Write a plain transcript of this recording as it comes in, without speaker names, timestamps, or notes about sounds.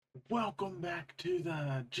Welcome back to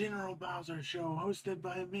the General Bowser Show, hosted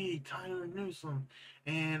by me, Tyler Newsom.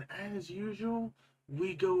 And as usual,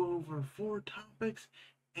 we go over four topics,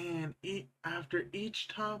 and after each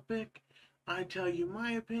topic, I tell you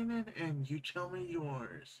my opinion, and you tell me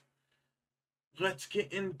yours. Let's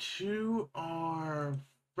get into our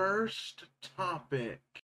first topic.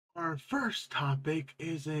 Our first topic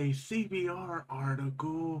is a CBR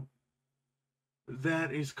article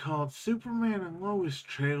that is called Superman and Lois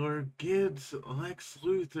trailer gives Lex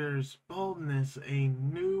Luthor's baldness a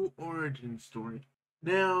new origin story.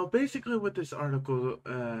 Now, basically, what this article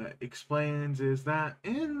explains is that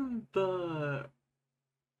in the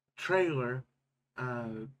trailer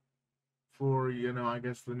uh, for, I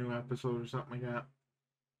guess the new episode or something like that,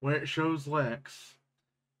 where it shows Lex,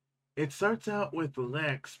 it starts out with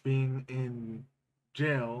Lex being in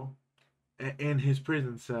jail, in his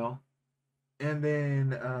prison cell, and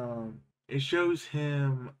then it shows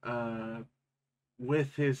him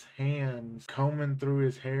with his hands combing through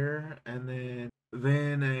his hair, and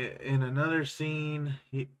then in another scene,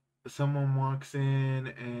 someone walks in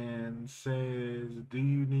and says, "Do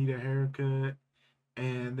you need a haircut?"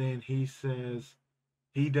 And then he says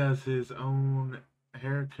he does his own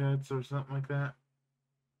haircuts or something like that.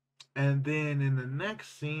 And then in the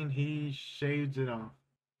next scene, he shaves it off.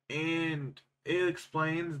 And it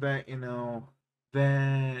explains that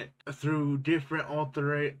that through different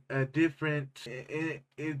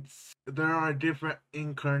it's there are different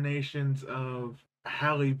incarnations of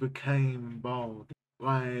how he became bald,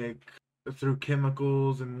 like through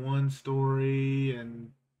chemicals in one story,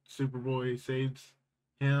 and Superboy saves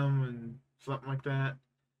him and something like that.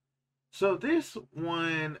 So this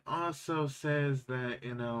one also says that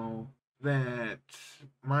that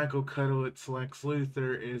Michael Cudlett's Lex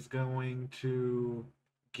Luthor is going to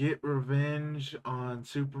get revenge on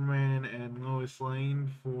Superman and Lois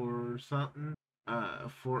Lane for something,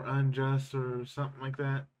 for unjust or something like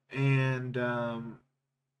that, and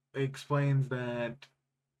explains that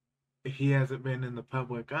he hasn't been in the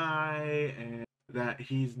public eye and that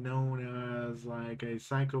he's known as like a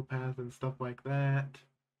psychopath and stuff like that.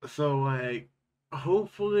 So like,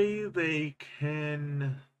 hopefully they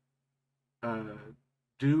can uh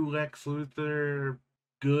do Lex Luthor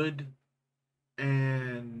good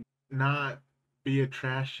and not be a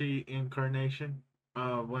trashy incarnation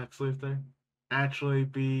of Lex Luthor. Actually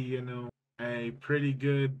be, a pretty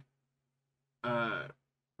good uh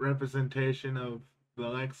representation of the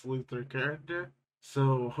Lex Luthor character.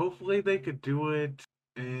 So hopefully they could do it,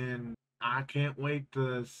 and I can't wait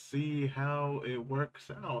to see how it works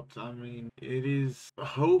out. I mean, it is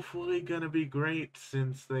hopefully gonna be great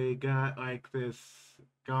since they got like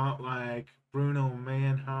Bruno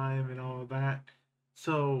Mannheim and all that.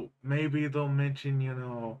 So maybe they'll mention,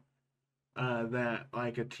 that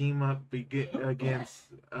like a team up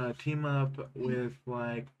with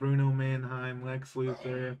like Bruno Mannheim, Lex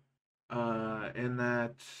Luthor, and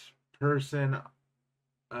that person,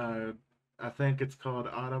 uh, I think it's called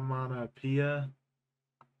Automatopoeia.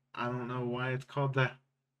 I don't know why it's called that,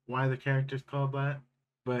 why the character's called that,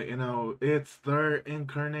 but it's their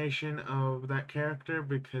incarnation of that character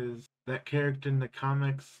because that character in the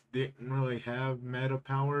comics didn't really have meta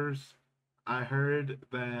powers. I heard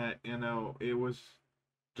that it was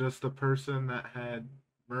just a person that had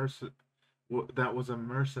merc that was a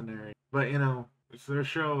mercenary. But it's their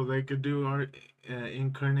show. They could do art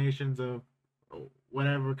incarnations of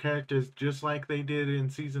whatever characters, just like they did in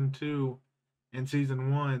season 2. In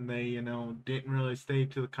season 1, they didn't really stay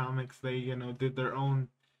to the comics. They did their own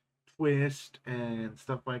twist and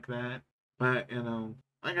stuff like that. But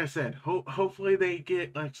like I said, hopefully they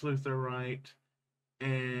get Lex Luthor right,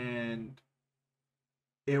 and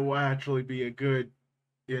it will actually be a good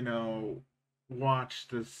you know, watch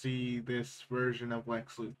to see this version of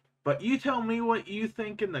Lex Luthor. But you tell me what you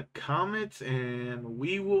think in the comments, and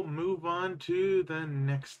we will move on to the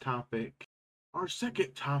next topic. Our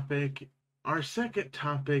second topic, our second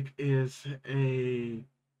topic is a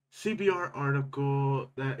CBR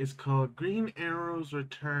article that is called "Green Arrow's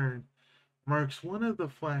Return marks one of the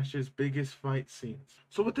Flash's biggest fight scenes."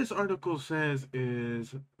 So what this article says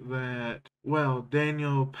is that, well,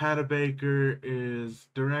 Daniel Panabaker is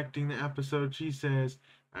directing the episode. She says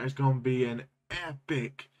there's going to be an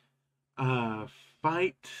epic uh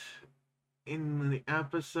fight in the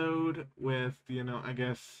episode with, I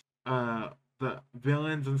guess the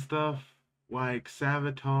villains and stuff like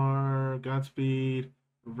Savitar, Godspeed,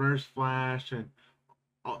 Reverse Flash,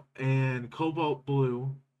 and Cobalt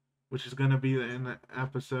Blue, which is going to be in the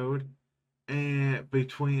episode,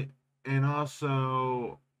 and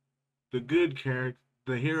also the good character,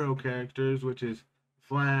 the hero characters, which is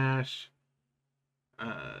Flash,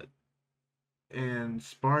 uh, and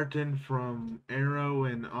Spartan from Arrow,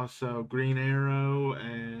 and also Green Arrow,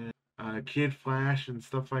 and Kid Flash, and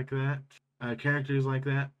stuff like that. Characters like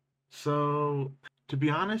that. So, to be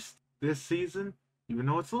honest, this season, even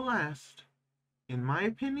though it's the last, in my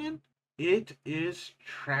opinion, it is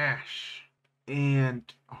trash. And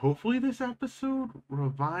hopefully, this episode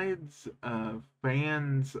provides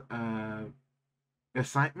fans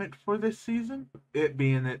excitement for this season, it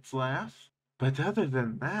being its last. But other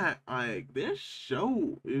than that, like, this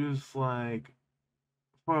show is like,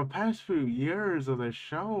 for the past few years of the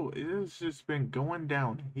show, it has just been going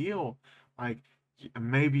downhill. Like,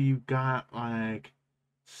 maybe you got like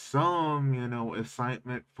some,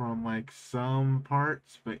 excitement from like some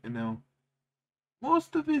parts, but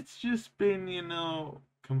most of it's just been,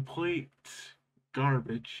 complete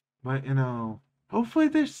garbage. But, hopefully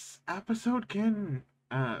this episode can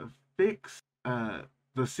fix the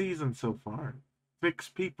season so far. Fix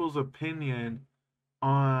people's opinion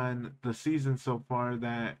on the season so far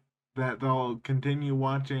that they'll continue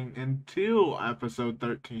watching until episode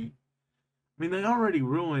 13. I mean, they already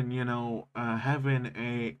ruined, having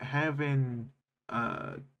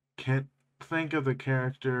can't think of the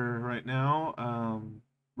character right now.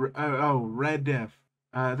 Red Death.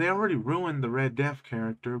 They already ruined the Red Death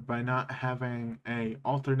character by not having a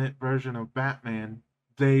alternate version of Batman.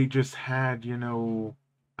 They just had,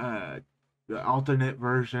 the alternate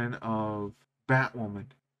version of Batwoman.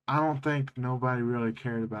 I don't think nobody really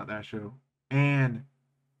cared about that show. And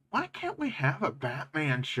why can't we have a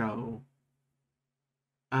Batman show?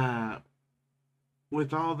 Uh,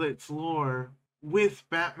 with all its lore with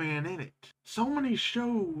Batman in it. So many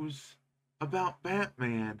shows about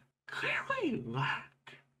Batman clearly lack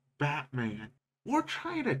Batman or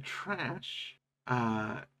try to trash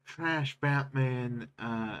Batman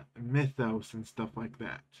mythos and stuff like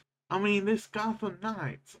that. I mean, this Gotham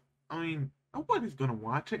Knights, I mean, nobody's gonna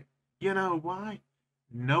watch it. You know why?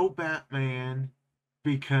 No Batman,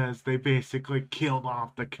 because they basically killed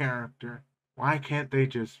off the character. Why can't they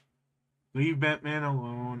just leave Batman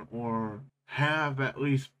alone, or have at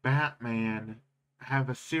least Batman have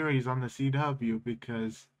a series on the CW,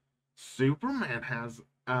 because Superman has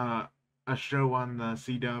a show on the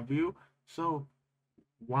CW. So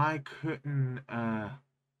why couldn't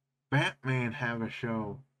Batman have a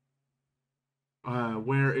show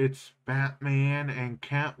where it's Batman and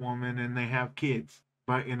Catwoman and they have kids?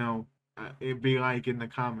 But it'd be like in the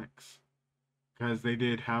comics, because they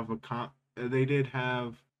did have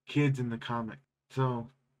kids in the comic. So,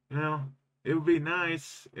 you know, it would be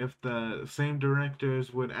nice if the same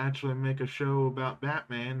directors would actually make a show about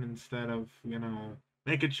Batman instead of,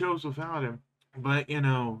 making shows without him. But,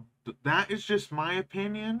 that is just my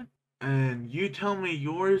opinion. And you tell me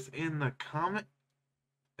yours uh, in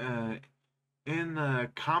the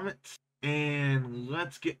comments. And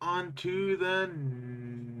let's get on to the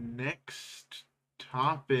next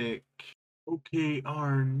topic. Okay,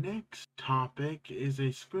 our next topic is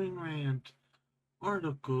a Screen Rant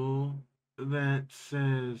article that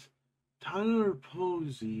says Tyler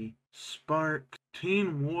Posey sparks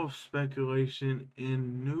Teen Wolf speculation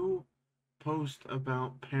in new post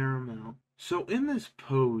about Paramount. So in this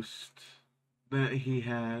post that he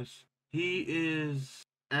is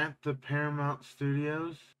at the Paramount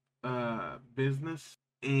Studios business,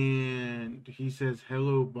 and he says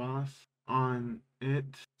hello boss on it.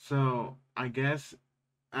 So I guess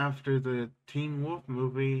after the Teen Wolf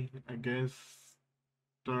movie, I guess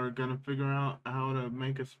they're gonna figure out how to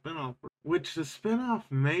make a spinoff. Which the spinoff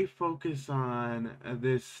may focus on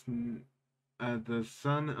the son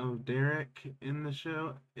of Derek in the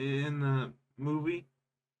show, in the movie,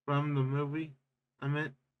 from the movie. I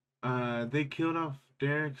meant, they killed off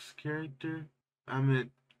Derek's character. I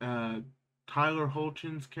meant, Tyler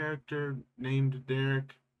Holchin's character named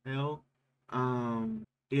Derek Hill.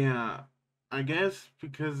 Yeah, I guess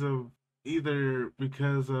because of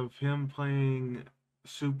him playing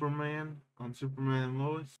Superman on Superman and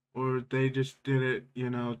Lois, or they just did it,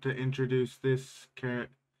 to introduce this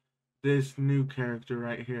new character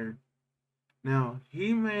right here. Now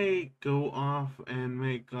he may go off and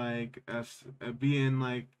make like be in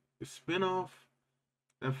like a spin-off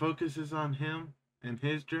that focuses on him and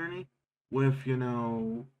his journey, with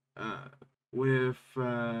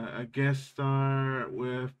uh, a guest star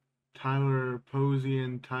with Tyler Posey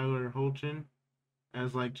and Tyler Holchin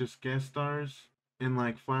as like just guest stars in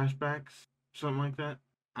like flashbacks, something like that.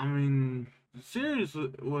 I mean, the series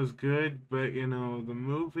was good, but the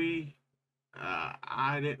movie,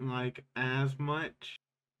 I didn't like as much.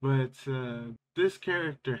 But this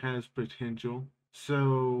character has potential,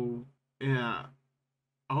 so yeah.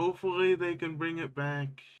 hopefully they can bring it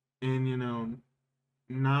back and,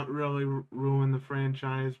 not really ruin the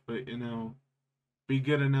franchise, but, be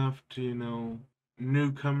good enough to,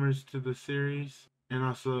 newcomers to the series and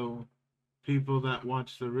also people that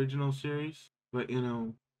watch the original series. But,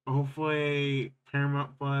 hopefully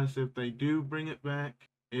Paramount Plus, if they do bring it back,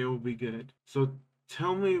 it will be good. So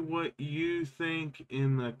tell me what you think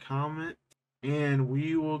in the comments, and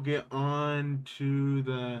we will get on to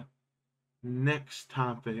the next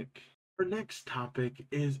topic. Our next topic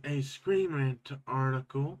is a Screen Rant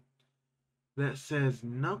article that says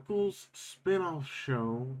Knuckles spin-off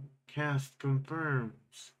show cast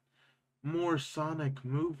confirms more Sonic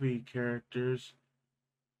movie characters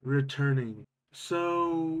returning.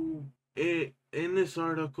 So it in this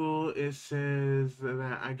article it says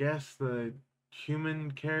that I guess the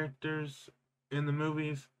human characters in the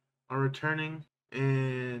movies are returning,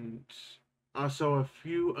 and also a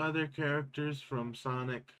few other characters from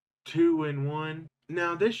Sonic 2 and 1.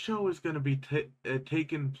 Now this show is going to be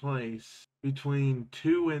taking place between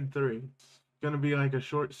 2 and 3. It's going to be like a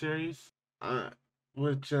short series,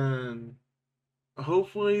 which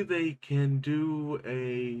hopefully they can do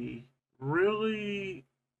a really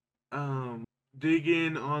dig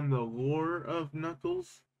in on the lore of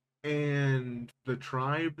Knuckles and the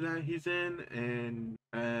tribe that he's in, and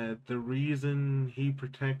the reason he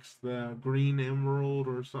protects the green emerald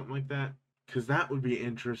or something like that, because that would be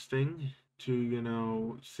interesting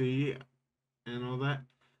to see and all that.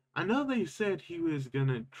 I know they said he was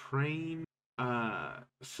gonna train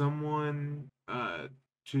someone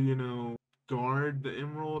to guard the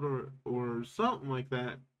emerald or something like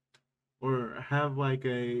that, or have like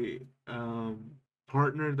a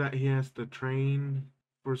partner that he has to train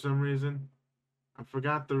for some reason. I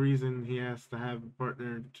forgot the reason he has to have a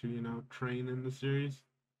partner to train in the series.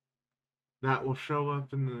 That will show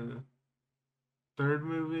up in the third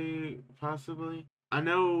movie possibly. I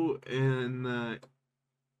know in the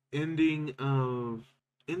ending of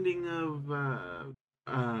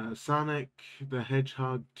Sonic the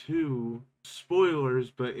Hedgehog 2,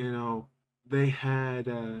 spoilers, but they had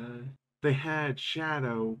uh they had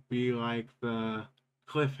Shadow be like the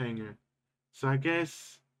cliffhanger. So I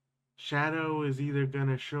guess Shadow is either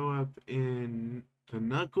gonna show up in the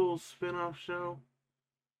Knuckles spin-off show,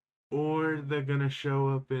 or they're gonna show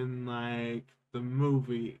up in like the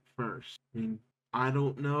movie first. I mean, I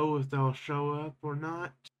don't know if they'll show up or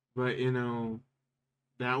not, but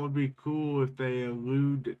that would be cool if they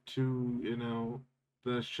allude to,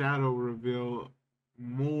 the shadow reveal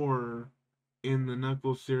more in the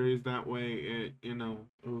Knuckles series. That way it,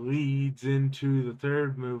 leads into the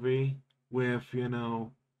third movie with,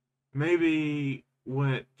 maybe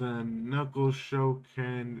what the Knuckles show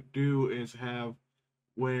can do is have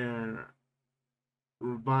where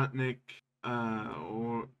Robotnik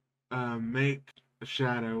or make a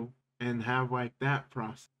shadow and have like that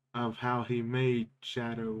process of how he made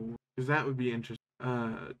Shadow, because that would be interesting.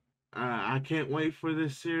 I can't wait for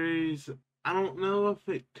this series. I don't know if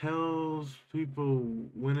it tells people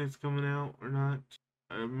when it's coming out or not.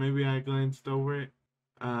 Maybe I glanced over it.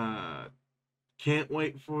 Uh, can't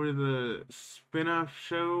wait for the spin-off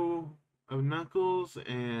show of Knuckles,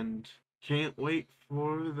 and can't wait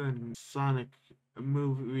for the Sonic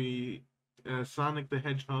movie, Sonic the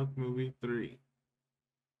Hedgehog movie 3,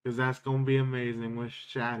 because that's gonna be amazing with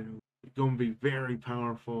Shadow. It's gonna be very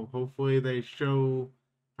powerful. Hopefully they show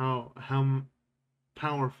how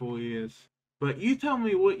powerful he is. But you tell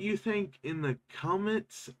me what you think in the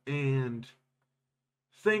comments, and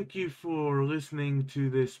thank you for listening to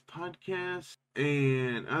this podcast.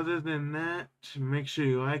 And other than that, make sure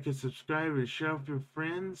you like and subscribe and share with your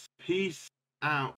friends. Peace out.